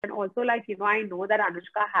And also, I know that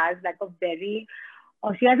Anushka has like a very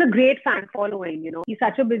she has a great fan following. He's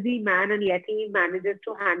such a busy man, and yet he manages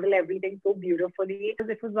to handle everything so beautifully.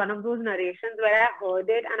 It was one of those narrations where I heard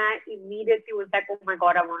it and I immediately was like, oh my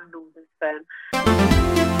God, I want to do this film.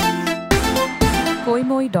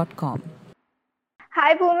 Koimoi.com.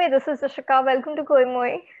 Hi Bhumi, this is Ashika. Welcome to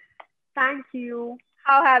Koimoi. Thank you.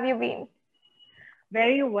 How have you been?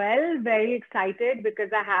 Very well, very excited because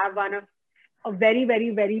I have a very,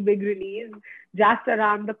 very, very big release just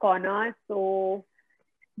around the corner. So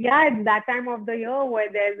yeah, it's that time of the year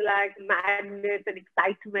where there's like madness and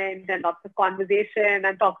excitement and lots of conversation,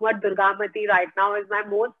 and talking about Durgamati right now is my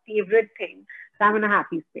most favorite thing. So I'm in a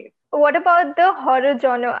happy space. What about the horror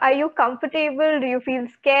genre? Are you comfortable? Do you feel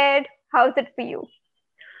scared? How's it for you?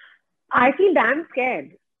 I feel damn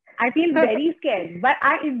scared. I feel very scared, but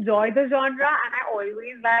I enjoy the genre and I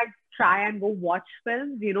always like try and go watch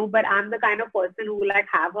films, but I'm the kind of person who like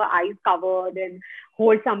have her eyes covered and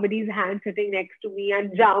hold somebody's hand sitting next to me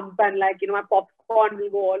and jump and my popcorn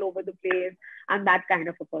will go all over the place. I'm that kind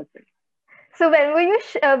of a person. So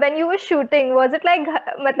when you were shooting, was it like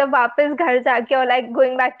matlab वापस घर जाके or like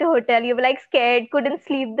going back to hotel? You were like scared, couldn't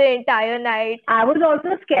sleep the entire night. I was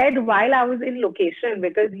also scared while I was in location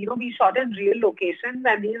because we shot in real locations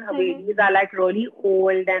and these Havelis are like really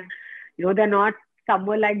old and they're not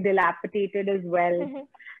somewhere like dilapidated as well.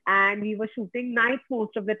 And we were shooting nights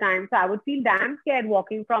most of the time, so I would feel damn scared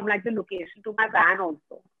walking from like the location to my van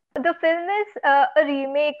also. The film is a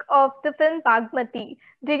remake of the film Bhagmati.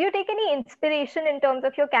 Did you take any inspiration in terms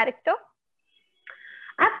of your character?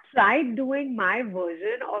 I've tried doing my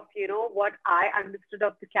version of, what I understood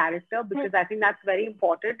of the character because I think that's very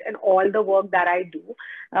important in all the work that I do.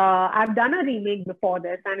 I've done a remake before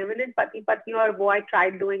this, and even in Pati Patni Aur Wo, I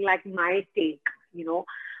tried doing like my take,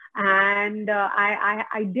 and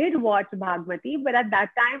I did watch Bhagmati, but at that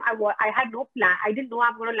time I had no plan. I didn't know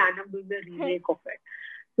I'm going to land up doing the remake of it.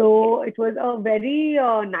 So it was a very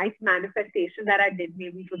nice manifestation that I did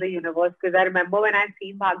maybe to the universe, because I remember when I'd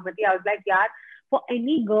seen Bhagmati, I was like, yeah, for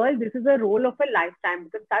any girl, this is a role of a lifetime,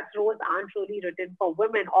 because such roles aren't really written for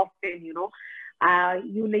women often,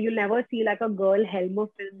 you'll never see like a girl helm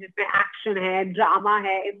film जिसमें action है, drama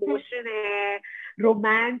है, emotion है,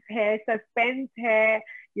 romance है, suspense है.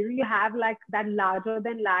 You have like that larger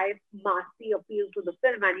than life massy appeal to the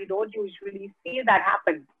film, and you don't usually see that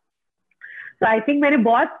happen. So I think मैंने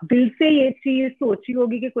बहुत दिल से ये चीज सोची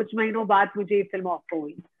होगी कि कुछ महीनों बाद मुझे ये फिल्म ऑफर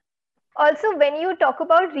हुई. Also, when you talk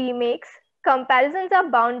about remakes, comparisons are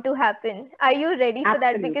bound to happen. Are you ready for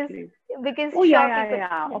Absolutely. that? Because oh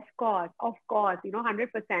yeah, of course,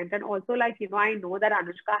 100%. And also I know that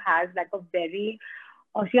Anushka has like a very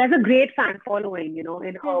she has a great fan following,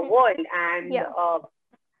 in her world, and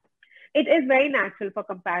it is very natural for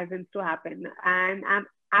comparisons to happen, and I'm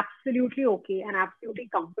absolutely okay and absolutely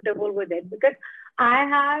comfortable with it, because I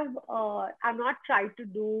have tried to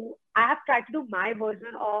do my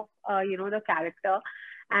version of the character,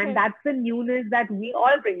 and that's the newness that we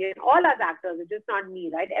all bring in, all as actors. It's just not me,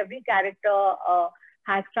 right? Every character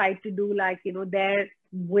has tried to do their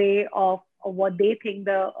way of what they think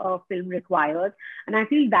the film requires, and I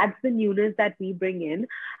feel that's the newness that we bring in.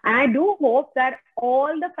 And I do hope that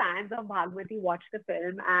all the fans of Bhagmati watch the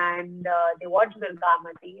film and they watch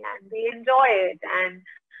Durgamati and they enjoy it. And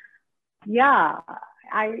yeah,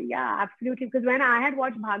 absolutely. Because when I had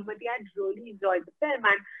watched Bhagmati, I really enjoyed the film,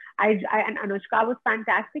 and and Anushka was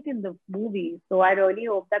fantastic in the movie. So I really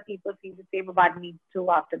hope that people feel the same about me too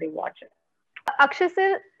after they watch it.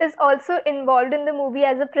 Akshasir is also involved in the movie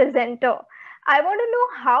as a presenter. I want to know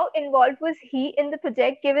how involved was he in the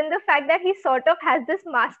project, given the fact that he sort of has this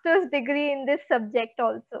master's degree in this subject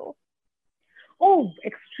also. Oh,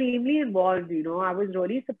 extremely involved. I was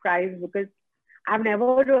really surprised because I've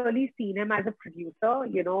never really seen him as a producer,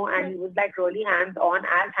 and he was like really hands-on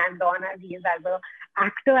as he is as an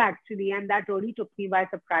actor actually. And that really took me by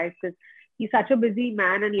surprise, because he's such a busy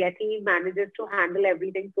man and yet he manages to handle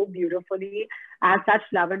everything so beautifully. I have such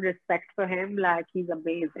love and respect for him. Like, he's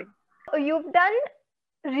amazing. You've done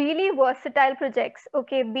really versatile projects,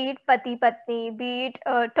 okay, be it Pati Patni, be it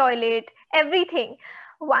Toilet, everything.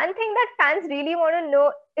 One thing that fans really want to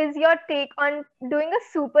know is your take on doing a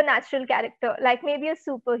supernatural character, like maybe a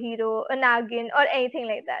superhero, a Nagin, or anything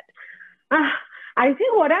like that. I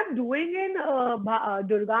think what I'm doing in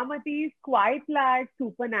Durgamati is quite like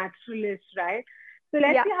supernaturalist, right? So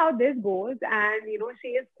let's see how this goes. And, she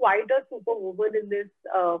is quite a superwoman in this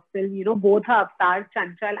film. Both her avatars,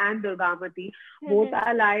 Chanchal and Durgamati, both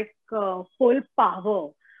are like full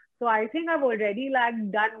power. So I think I've already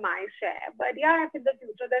done my share. But yeah, if in the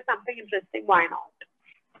future there's something interesting, why not?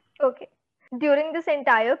 Okay. during this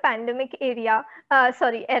entire pandemic era, uh,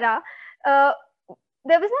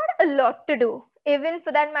 there was not a lot to do. Even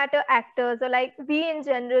for that matter, actors or like we in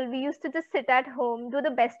general, we used to just sit at home, do the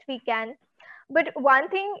best we can. But one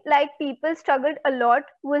thing like people struggled a lot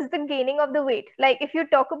was the gaining of the weight. Like if you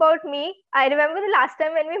talk about me, I remember the last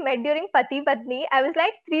time when we met during Pati Patni, I was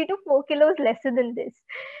like 3 to 4 kilos lesser than this.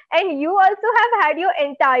 And you also have had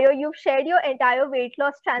you've shared your entire weight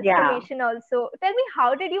loss transformation also. Tell me,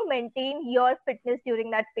 how did you maintain your fitness during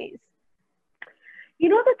that phase?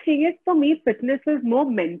 The thing is, for me, fitness is more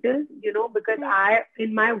mental, because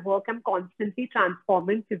in my work, I'm constantly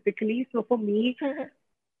transforming physically. So for me,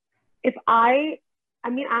 if I'm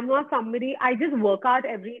not somebody, I just work out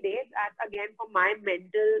every day. That's again for my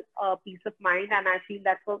mental peace of mind. And I feel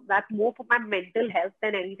that's more for my mental health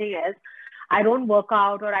than anything else. I don't work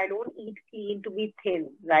out or I don't eat clean to be thin,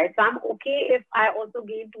 right? So I'm okay if I also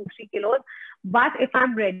gain 2-3 kilos. But if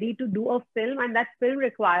I'm ready to do a film and that film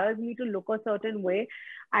requires me to look a certain way,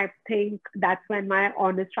 I think that's when my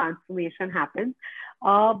honest transformation happens.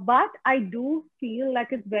 But I do feel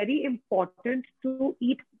like it's very important to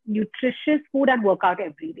eat nutritious food and work out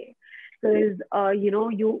every day. Because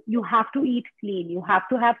you have to eat clean. You have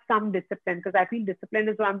to have some discipline, because I feel discipline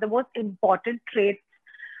is one of the most important traits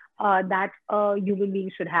that a human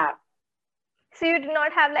being should have. So you did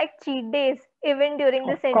not have like cheat days even during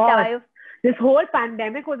this entire. This whole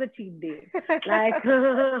pandemic was a cheat day. Like,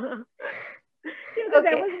 because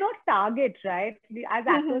there was no target, right? As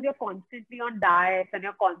actors, you're constantly on diets and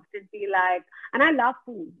you're constantly like, and I love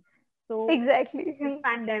food. So exactly, this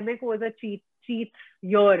pandemic was a cheat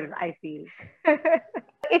year, I feel.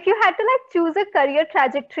 If you had to like choose a career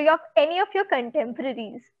trajectory of any of your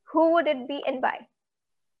contemporaries, who would it be and why?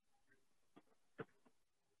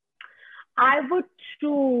 I would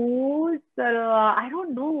choose, I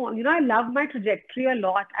don't know. I love my trajectory a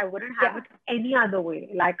lot. I wouldn't have it any other way,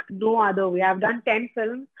 like no other way. I've done 10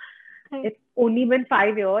 films. It's only been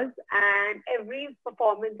 5 years, and every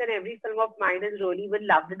performance and every film of mine has really been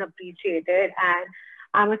loved and appreciated. And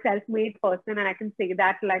I'm a self-made person, and I can say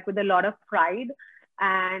that like with a lot of pride.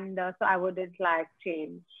 And so I wouldn't like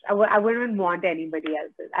change. I wouldn't want anybody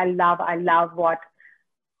else's. I love what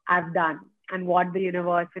I've done and what the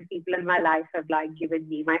universe and people in my life have like given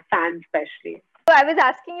me, my fans especially. So I was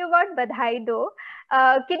asking you about Badhai Do.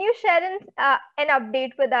 Can you share an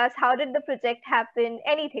update with us? How did the project happen?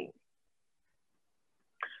 Anything?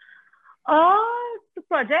 The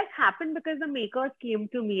project happened because the makers came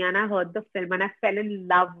to me and I heard the film and I fell in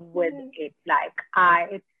love with it. Like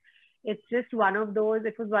it's just one of those,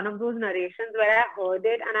 it was one of those narrations where I heard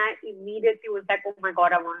it and I immediately was like, oh my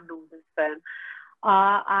God, I want to do this film.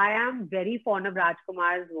 I am very fond of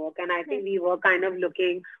Rajkumar's work, and I think we were kind of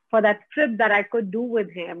looking for that script that I could do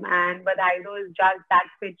with him. And Badhai Do is just that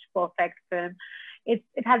pitch perfect film. It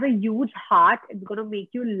has a huge heart. It's gonna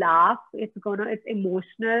make you laugh. It's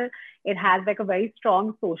emotional. It has like a very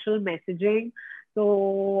strong social messaging.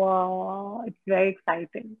 So it's very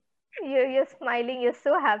exciting. You're smiling. You're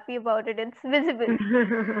so happy about it. It's visible.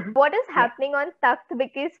 What is happening on Takht?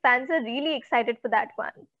 Because fans are really excited for that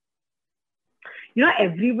one.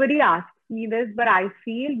 Everybody asks me this, but I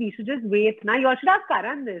feel we should just wait. Now, you all should ask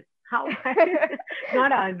Karan this. How?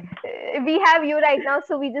 Not us. We have you right now,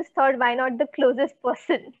 so we just thought, why not the closest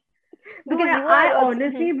person? Because I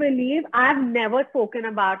honestly believe I've never spoken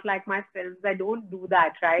about like my films. I don't do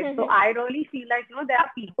that, right? So I really feel like, there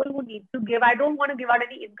are people who need to give. I don't want to give out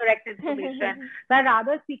any incorrect information. So I'd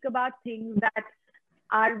rather speak about things that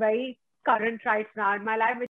are very current right now in my life,